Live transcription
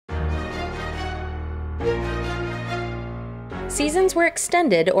Seasons were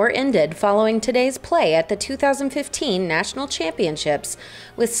extended or ended following today's play at the 2015 National Championships,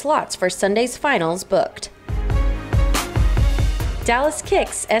 with slots for Sunday's finals booked. Dallas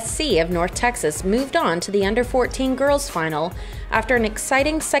Kicks SC of North Texas moved on to the under-14 girls final after an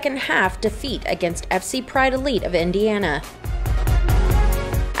exciting second-half defeat against FC Pride Elite of Indiana.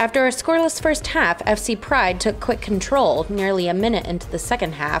 After a scoreless first half, FC Pride took quick control nearly a minute into the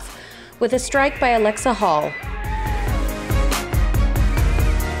second half with a strike by Alexa Hall.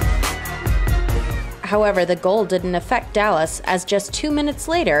 However, the goal didn't affect Dallas, as just 2 minutes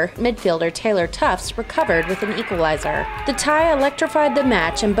later, midfielder Taylor Tufts recovered with an equalizer. The tie electrified the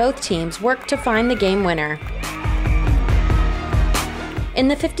match and both teams worked to find the game winner. In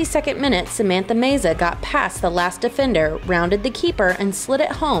the 52nd minute, Samantha Meza got past the last defender, rounded the keeper, and slid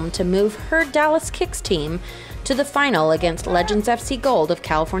it home to move her Dallas Kicks team to the final against Legends FC Gold of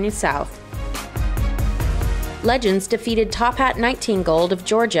California South. Legends defeated Top Hat 19 Gold of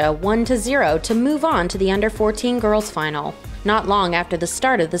Georgia 1-0 to move on to the under-14 girls final. Not long after the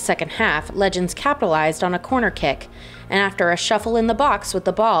start of the second half, Legends capitalized on a corner kick, and after a shuffle in the box with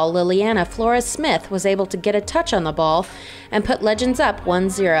the ball, Liliana Flores-Smith was able to get a touch on the ball and put Legends up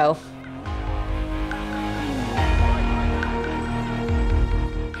 1-0.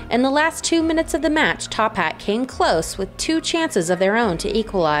 In the last 2 minutes of the match, Top Hat came close with 2 chances of their own to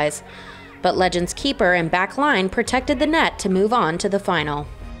equalize, but Legends keeper and back line protected the net to move on to the final.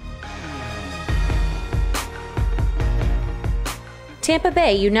 Tampa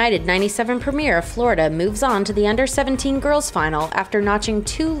Bay United 97 Premier of Florida moves on to the under-17 girls final after notching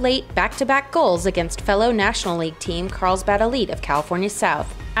 2 late back-to-back goals against fellow National League team Carlsbad Elite of California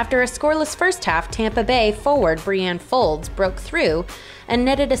South. After a scoreless first half, Tampa Bay forward Brianne Folds broke through and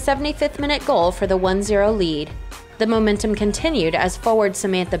netted a 75th minute goal for the 1-0 lead. The momentum continued as forward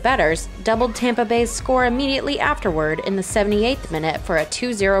Samantha Betters doubled Tampa Bay's score immediately afterward in the 78th minute for a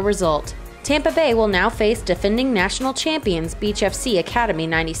 2-0 result. Tampa Bay will now face defending national champions Beach FC Academy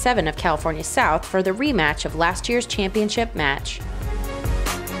 97 of California South for the rematch of last year's championship match.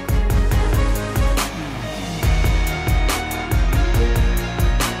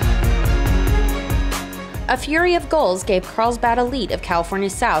 A fury of goals gave Carlsbad Elite of California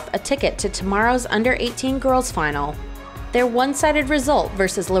South a ticket to tomorrow's under-18 girls final. Their one-sided result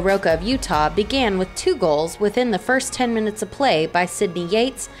versus La Roca of Utah began with 2 goals within the first 10 minutes of play by Sydney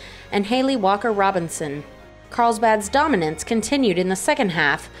Yates and Haley Walker Robinson. Carlsbad's dominance continued in the second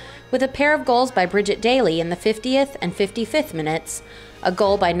half with a pair of goals by Bridget Daly in the 50th and 55th minutes, a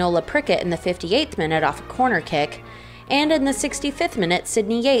goal by Nola Prickett in the 58th minute off a corner kick, and in the 65th minute,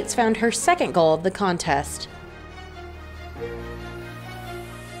 Sydney Yates found her second goal of the contest.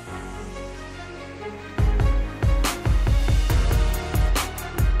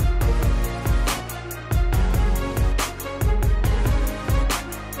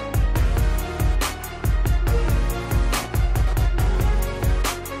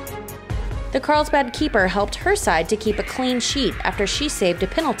 The Carlsbad keeper helped her side to keep a clean sheet after she saved a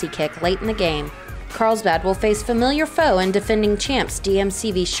penalty kick late in the game. Carlsbad will face familiar foe and defending champs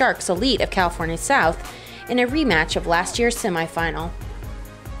DMCV Sharks Elite of California South in a rematch of last year's semifinal.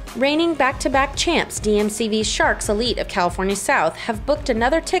 Reigning back-to-back champs DMCV Sharks Elite of California South have booked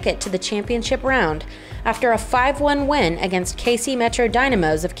another ticket to the championship round after a 5-1 win against KC Metro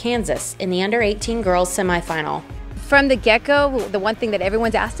Dynamos of Kansas in the under-18 girls semifinal. From the get-go, the one thing that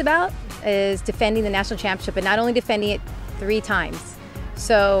everyone's asked about is defending the national championship, but not only defending it 3 times.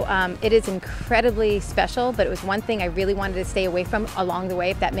 So it is incredibly special, but it was one thing I really wanted to stay away from along the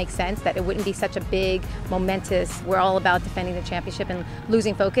way, if that makes sense, that it wouldn't be such a big, momentous, we're all about defending the championship and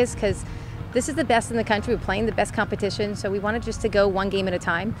losing focus, because this is the best in the country, we're playing the best competition, so we wanted just to go one game at a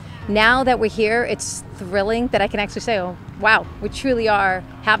time. Now that we're here, it's thrilling that I can actually say, oh, wow, we truly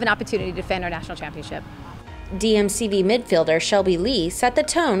have an opportunity to defend our national championship. DMCV midfielder Shelby Lee set the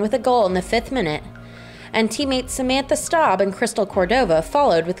tone with a goal in the 5th minute, and teammates Samantha Staub and Crystal Cordova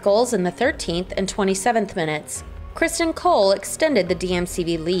followed with goals in the 13th and 27th minutes. Kristen Cole extended the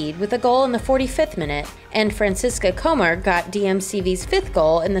DMCV lead with a goal in the 45th minute, and Francisca Comer got DMCV's 5th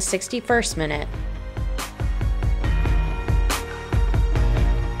goal in the 61st minute.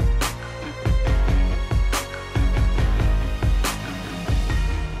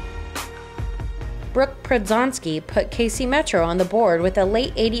 Brooke Pradzonsky put KC Metro on the board with a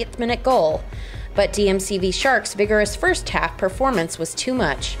late 80th minute goal, but DMCV Sharks' vigorous first half performance was too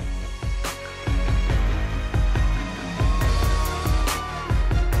much.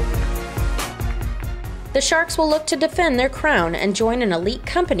 The Sharks will look to defend their crown and join an elite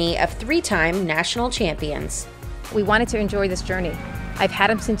company of 3-time national champions. We wanted to enjoy this journey. I've had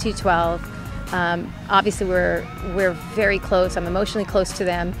them since U12. Obviously, we're very close. I'm emotionally close to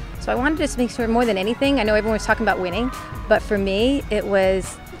them. So I wanted to just make sure, more than anything, I know everyone was talking about winning, but for me,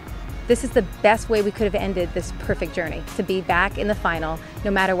 this is the best way we could have ended this perfect journey, to be back in the final.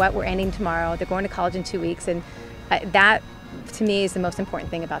 No matter what, we're ending tomorrow. They're going to college in 2 weeks, and that, to me, is the most important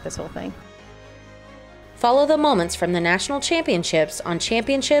thing about this whole thing. Follow the moments from the national championships on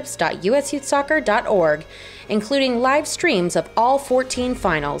championships.usyouthsoccer.org, including live streams of all 14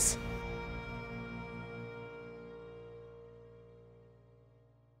 finals.